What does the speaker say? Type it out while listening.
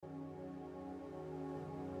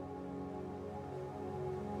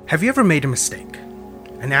Have you ever made a mistake,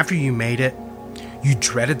 and after you made it, you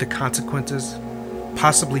dreaded the consequences,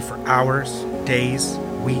 possibly for hours, days,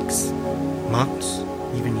 weeks, months,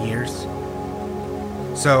 even years?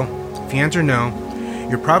 So, if you answer no,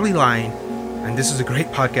 you're probably lying, and this is a great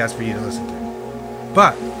podcast for you to listen to.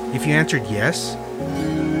 But, if you answered yes,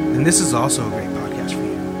 then this is also a great podcast for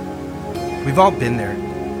you. We've all been there.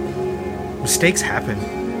 Mistakes happen,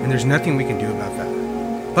 and there's nothing we can do about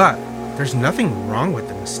that. But, there's nothing wrong with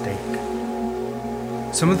the mistake.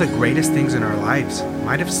 Some of the greatest things in our lives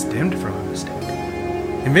might have stemmed from a mistake.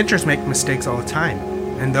 Inventors make mistakes all the time,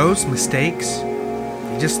 and those mistakes,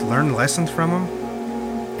 they just learn lessons from them,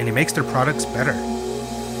 and it makes their products better.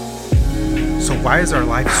 So why is our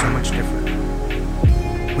life so much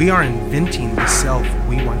different? We are inventing the self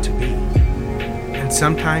we want to be, and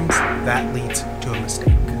sometimes that leads to a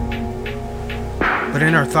mistake. But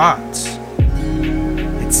in our thoughts,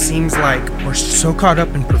 it seems like we're so caught up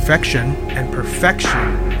in perfection, and perfection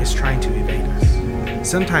is trying to evade us.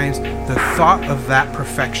 Sometimes the thought of that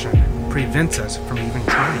perfection prevents us from even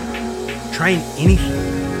trying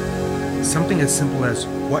anything. Something as simple as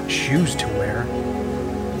what shoes to wear,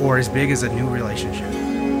 or as big as a new relationship.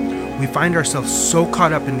 We find ourselves so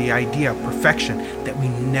caught up in the idea of perfection that we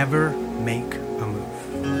never make a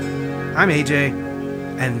move. I'm AJ,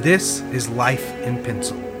 and this is Life in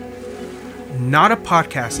Pencil. Not a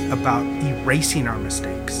podcast about erasing our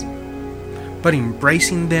mistakes, but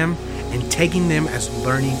embracing them and taking them as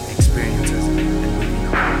learning experiences and moving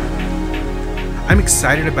on. I'm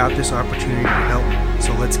excited about this opportunity to help,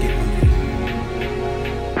 so let's get moving.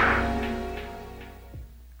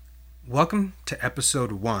 Welcome to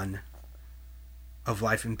episode 1 of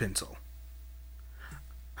Life in Pencil.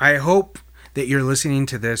 I hope that you're listening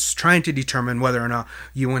to this trying to determine whether or not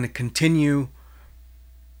you want to continue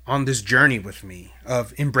on this journey with me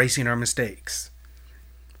of embracing our mistakes.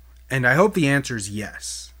 And I hope the answer is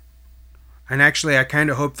yes. And actually, I kind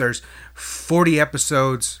of hope there's 40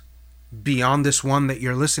 episodes beyond this one that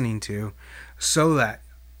you're listening to, so that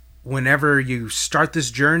whenever you start this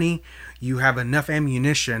journey, you have enough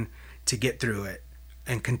ammunition to get through it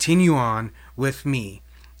and continue on with me.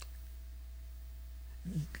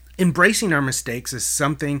 Embracing our mistakes is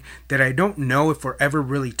something that I don't know if we're ever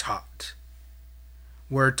really taught.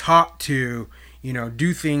 We're taught to,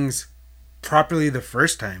 do things properly the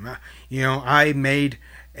first time. I made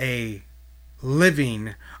a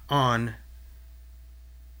living on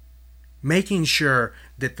making sure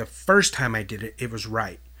that the first time I did it, it was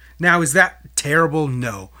right. Now, is that terrible?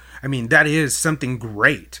 No. That is something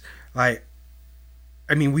great.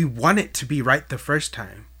 We want it to be right the first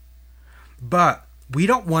time. But we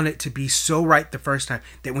don't want it to be so right the first time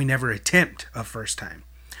that we never attempt a first time.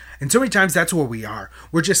 And so many times that's where we are.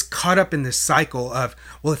 We're just caught up in this cycle of,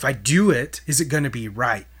 well, if I do it, is it going to be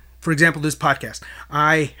right? For example, this podcast.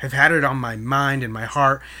 I have had it on my mind and my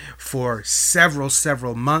heart for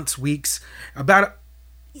several months, weeks, about,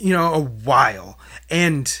 a while.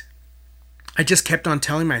 And I just kept on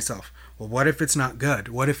telling myself, well, what if it's not good?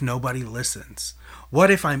 What if nobody listens?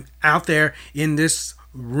 What if I'm out there in this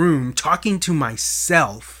room talking to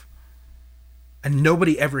myself and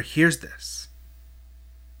nobody ever hears this?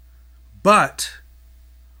 But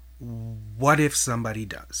what if somebody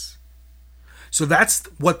does? So that's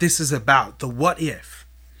what this is about, the what if.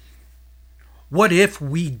 What if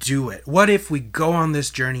we do it? What if we go on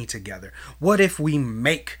this journey together? What if we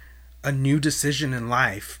make a new decision in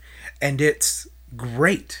life and it's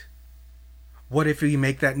great? What if we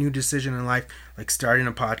make that new decision in life, like starting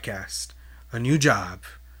a podcast, a new job,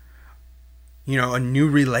 a new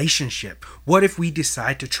relationship? What if we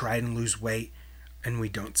decide to try and lose weight and we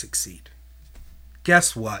don't succeed?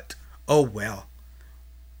 Guess what? Oh well.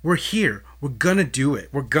 We're here. We're gonna do it.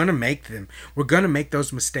 We're gonna make them. We're gonna make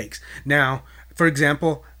those mistakes. Now, for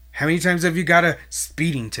example, how many times have you got a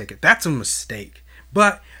speeding ticket? That's a mistake.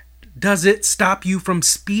 But does it stop you from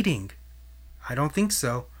speeding? I don't think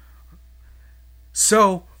so.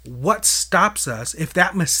 So, what stops us if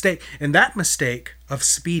that mistake of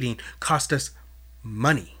speeding cost us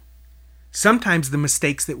money? Sometimes the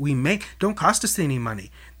mistakes that we make don't cost us any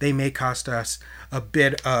money. They may cost us a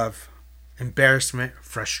bit of embarrassment,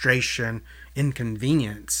 frustration,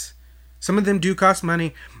 inconvenience. Some of them do cost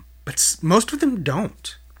money, but most of them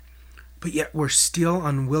don't. But yet we're still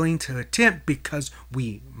unwilling to attempt because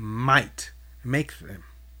we might make them.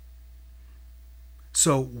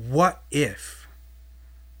 So what if?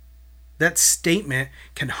 That statement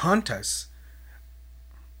can haunt us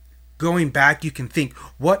going back, you can think,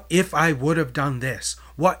 what if I would have done this?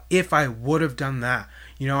 What if I would have done that?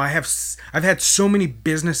 I've had so many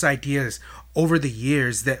business ideas over the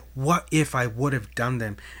years that what if I would have done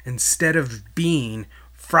them, instead of being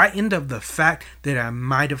frightened of the fact that I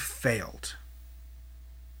might have failed.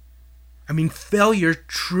 I mean, failure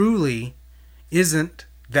truly isn't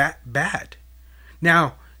that bad.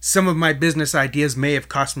 Now, some of my business ideas may have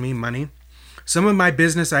cost me money. Some of my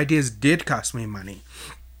business ideas did cost me money.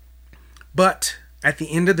 But at the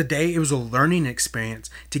end of the day, it was a learning experience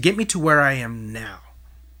to get me to where I am now.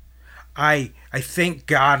 I thank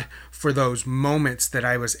God for those moments that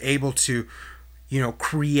I was able to,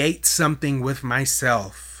 create something with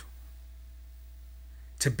myself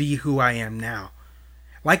to be who I am now.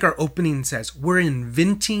 Like our opening says, we're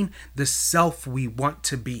inventing the self we want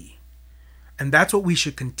to be. And that's what we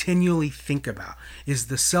should continually think about, is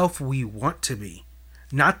the self we want to be,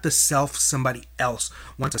 not the self somebody else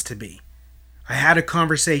wants us to be. I had a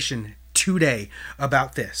conversation today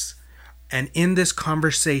about this. And in this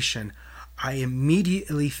conversation, I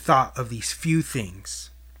immediately thought of these few things.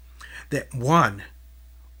 That one,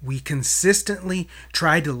 we consistently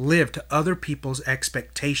try to live to other people's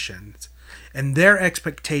expectations, and their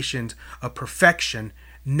expectations of perfection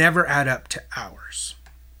never add up to ours.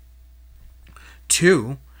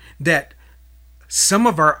 Two, that some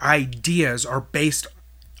of our ideas are based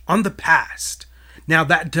on the past. Now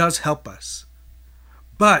that does help us.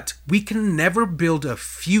 But we can never build a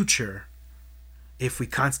future if we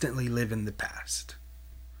constantly live in the past.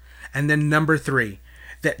 And then number three,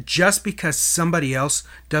 that just because somebody else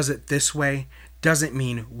does it this way doesn't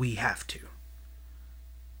mean we have to.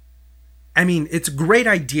 I mean, it's a great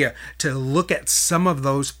idea to look at some of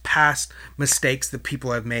those past mistakes that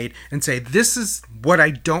people have made and say, this is what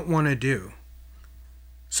I don't want to do.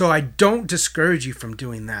 So I don't discourage you from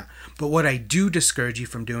doing that. But what I do discourage you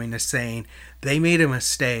from doing is saying, they made a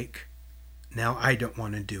mistake, now I don't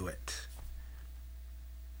want to do it.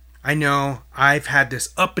 I know I've had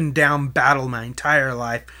this up and down battle my entire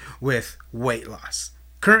life with weight loss.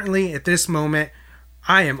 Currently, at this moment,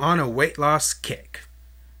 I am on a weight loss kick.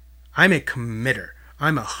 I'm a committer.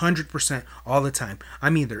 I'm 100% all the time.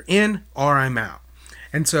 I'm either in or I'm out.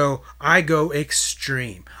 And so I go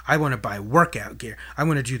extreme. I want to buy workout gear. I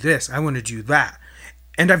want to do this. I want to do that.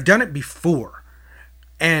 And I've done it before.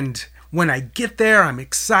 And when I get there, I'm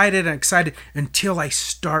excited until I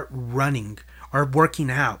start running or working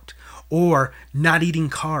out or not eating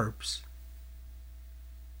carbs.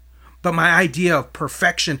 But my idea of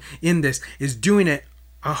perfection in this is doing it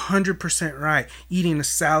 100% right, eating a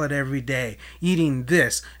salad every day, eating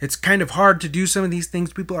this. It's kind of hard to do some of these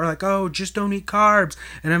things. People are like, oh, just don't eat carbs.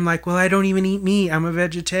 And I'm like, well, I don't even eat meat. I'm a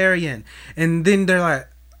vegetarian. And then they're like,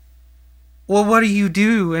 well, what do you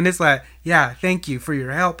do? And it's like, yeah, thank you for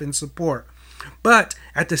your help and support. But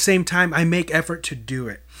at the same time, I make effort to do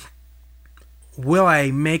it. Will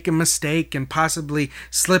I make a mistake and possibly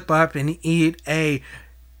slip up and eat a,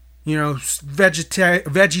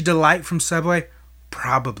 veggie delight from Subway?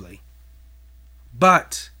 Probably.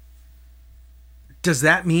 But does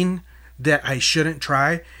that mean that I shouldn't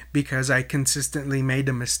try because I consistently made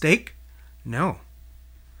a mistake? No.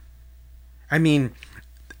 I mean,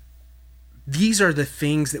 these are the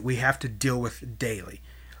things that we have to deal with daily.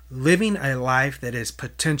 Living a life that is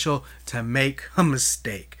potential to make a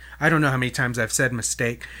mistake. I don't know how many times I've said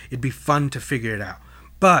mistake. It'd be fun to figure it out.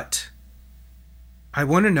 But I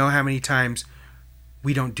want to know how many times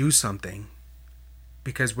we don't do something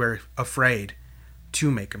because we're afraid to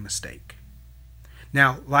make a mistake.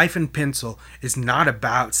 Now, Life in Pencil is not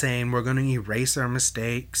about saying we're going to erase our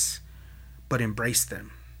mistakes, but embrace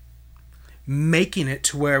them. Making it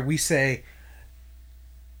to where we say,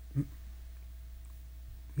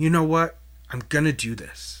 you know what? I'm going to do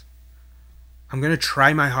this. I'm going to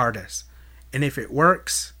try my hardest. And if it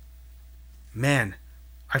works, man,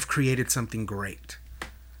 I've created something great.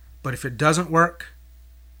 But if it doesn't work,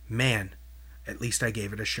 man, at least I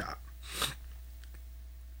gave it a shot.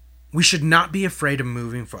 We should not be afraid of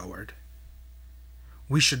moving forward.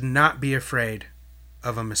 We should not be afraid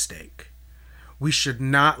of a mistake. We should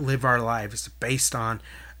not live our lives based on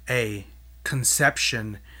a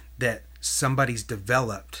conception that somebody's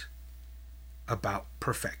developed about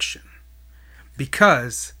perfection.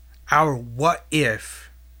 Because our what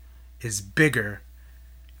if is bigger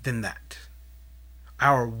than that.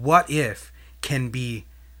 Our what if can be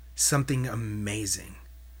something amazing.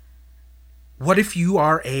 What if you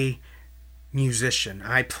are a musician?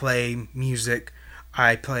 I play music.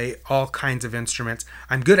 I play all kinds of instruments.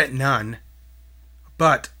 I'm good at none,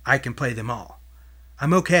 but I can play them all.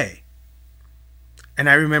 I'm okay. And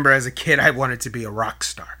I remember as a kid, I wanted to be a rock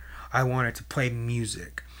star. I wanted to play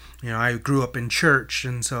music. I grew up in church,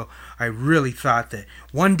 and so I really thought that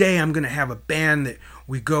one day I'm going to have a band that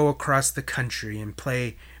we go across the country and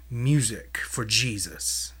play music for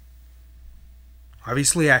Jesus.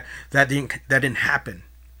 Obviously, that didn't happen.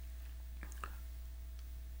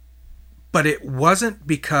 But it wasn't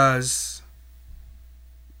because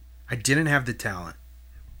I didn't have the talent.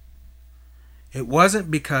 It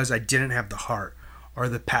wasn't because I didn't have the heart or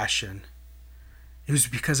the passion. It was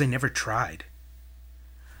because I never tried.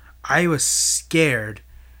 I was scared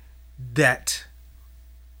that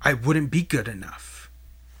I wouldn't be good enough.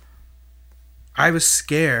 I was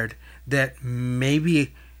scared that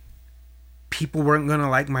maybe people weren't going to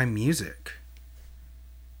like my music.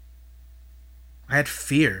 I had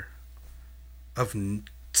fear of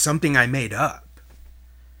something I made up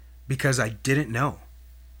because I didn't know.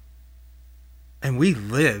 And we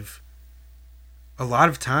live a lot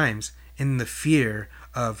of times in the fear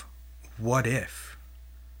of what if.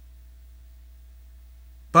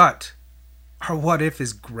 But our what if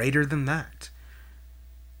is greater than that.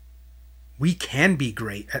 We can be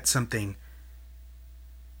great at something.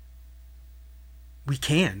 We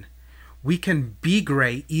can. We can be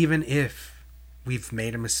great even if we've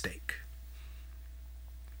made a mistake.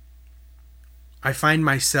 I find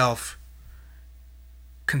myself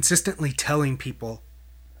consistently telling people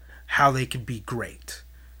how they could be great.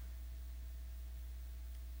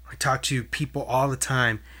 I talk to people all the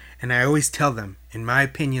time, and I always tell them, in my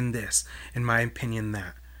opinion this, in my opinion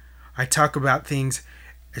that. I talk about things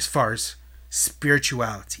as far as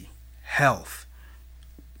spirituality, health,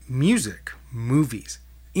 music, movies,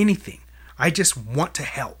 anything. I just want to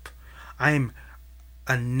help. I am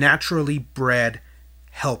a naturally bred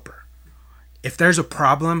helper. If there's a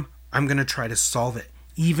problem, I'm going to try to solve it,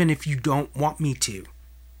 even if you don't want me to.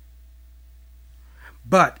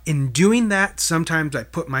 But in doing that, sometimes I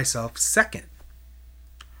put myself second.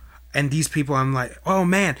 And these people, I'm like, oh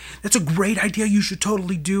man, that's a great idea. You should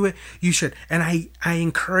totally do it. You should. And I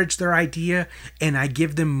encourage their idea, and I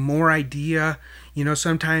give them more idea.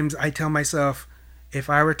 Sometimes I tell myself, if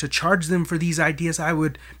I were to charge them for these ideas, I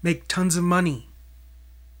would make tons of money.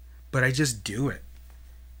 But I just do it.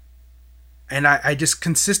 And I just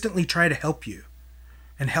consistently try to help you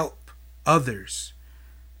and help others.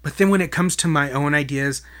 But then when it comes to my own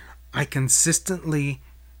ideas, I consistently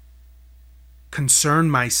concern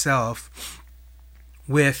myself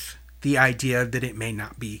with the idea that it may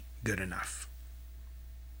not be good enough.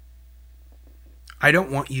 I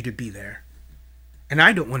don't want you to be there. And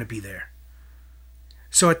I don't want to be there.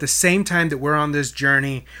 So at the same time that we're on this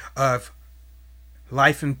journey of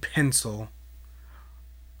life in pencil,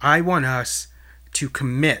 I want us to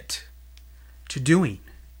commit to doing,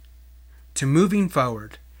 to moving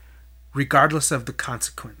forward, regardless of the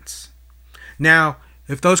consequence. Now,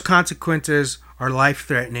 if those consequences are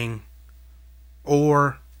life-threatening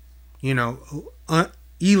or,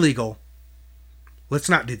 illegal, let's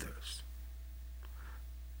not do those.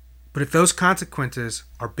 But if those consequences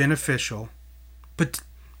are beneficial, but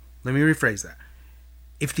let me rephrase that.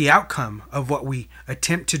 If the outcome of what we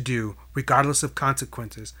attempt to do, regardless of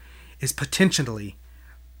consequences, is potentially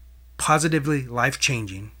positively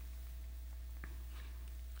life-changing,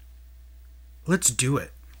 let's do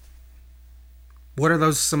it. What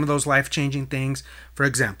are some of those life-changing things? For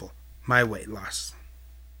example, my weight loss.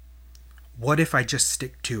 What if I just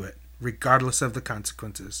stick to it, regardless of the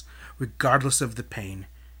consequences, regardless of the pain,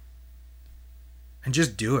 and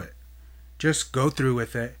just do it? Just go through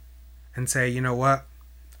with it and say, you know what?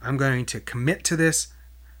 I'm going to commit to this,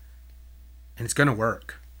 and it's going to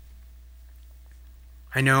work.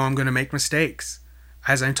 I know I'm going to make mistakes.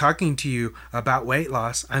 As I'm talking to you about weight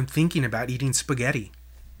loss, I'm thinking about eating spaghetti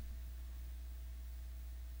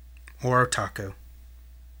or a taco.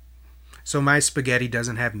 So my spaghetti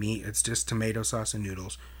doesn't have meat. It's just tomato sauce and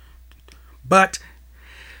noodles. But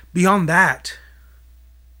beyond that,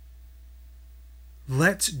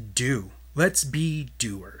 let's do. Let's be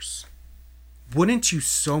doers. Wouldn't you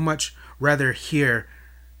so much rather hear,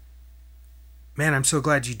 man, I'm so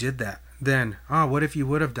glad you did that, than, oh, what if you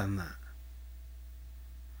would have done that?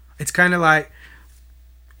 It's kind of like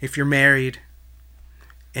if you're married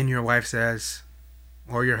and your wife says,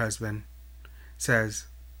 or your husband says,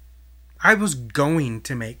 I was going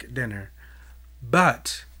to make dinner,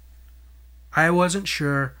 but I wasn't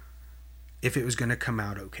sure if it was going to come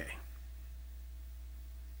out okay.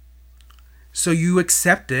 So you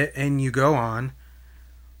accept it and you go on,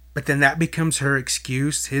 but then that becomes her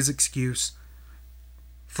excuse, his excuse,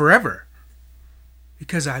 forever.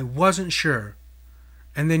 Because I wasn't sure.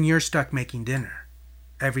 And then you're stuck making dinner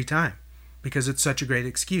every time because it's such a great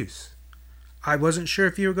excuse. I wasn't sure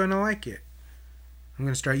if you were going to like it. I'm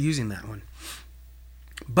going to start using that one.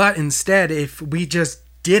 But instead, if we just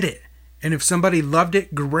did it, and if somebody loved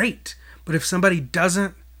it, great. But if somebody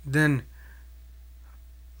doesn't, then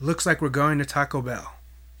looks like we're going to Taco Bell.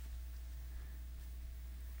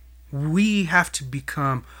 We have to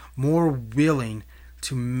become more willing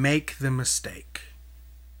to make the mistake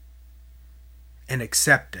and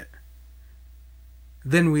accept it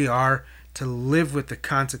than we are to live with the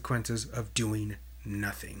consequences of doing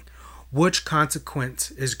nothing. Which consequence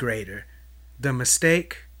is greater, the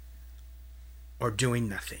mistake or doing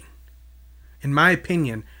nothing? In my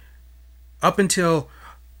opinion, up until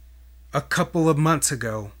a couple of months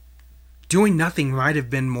ago, doing nothing might have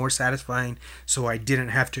been more satisfying, so I didn't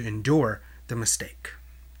have to endure the mistake.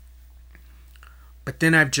 But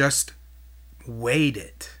then I've just weighed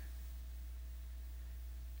it.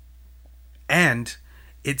 And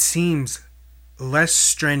it seems less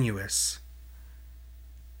strenuous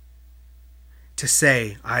to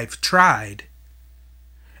say I've tried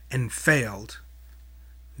and failed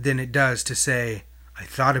than it does to say I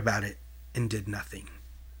thought about it and did nothing.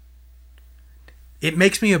 It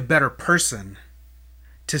makes me a better person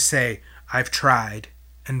to say I've tried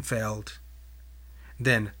and failed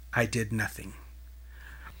than I did nothing.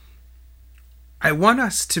 I want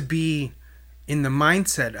us to be in the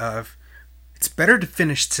mindset of it's better to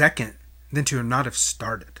finish second than to not have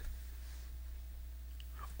started.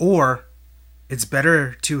 Or it's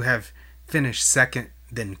better to have finished second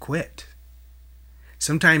than quit.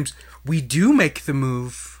 Sometimes we do make the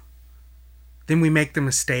move, then we make the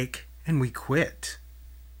mistake and we quit.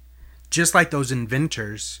 Just like those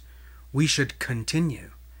inventors, we should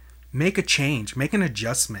continue. Make a change, make an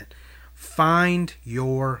adjustment. Find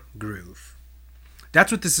your groove.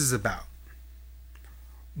 That's what this is about.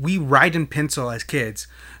 We write in pencil as kids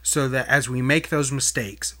so that as we make those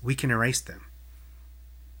mistakes, we can erase them.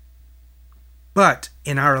 But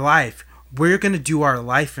in our life, we're going to do our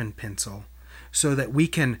life in pencil so that we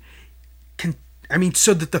can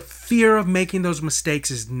so that the fear of making those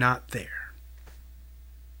mistakes is not there.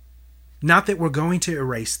 Not that we're going to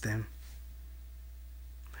erase them.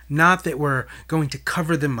 Not that we're going to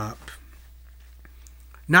cover them up.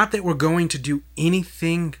 Not that we're going to do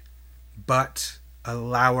anything but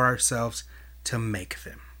allow ourselves to make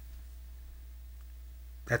them.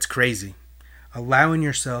 That's crazy. Allowing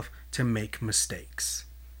yourself to make mistakes.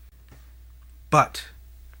 But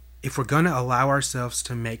if we're going to allow ourselves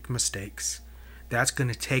to make mistakes, that's going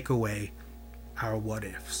to take away our what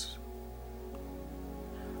ifs.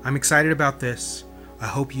 I'm excited about this. I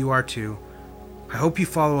hope you are too. I hope you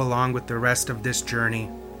follow along with the rest of this journey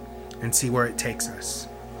and see where it takes us.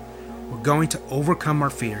 We're going to overcome our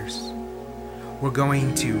fears. We're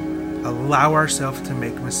going to allow ourselves to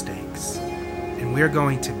make mistakes. And we're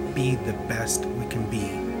going to be the best we can be.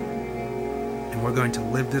 And we're going to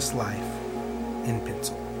live this life in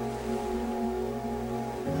pencil.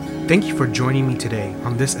 Thank you for joining me today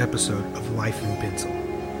on this episode of Life in Pencil.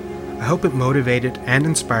 I hope it motivated and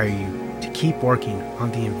inspired you to keep working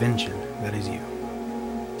on the invention that is you.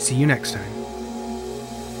 See you next time.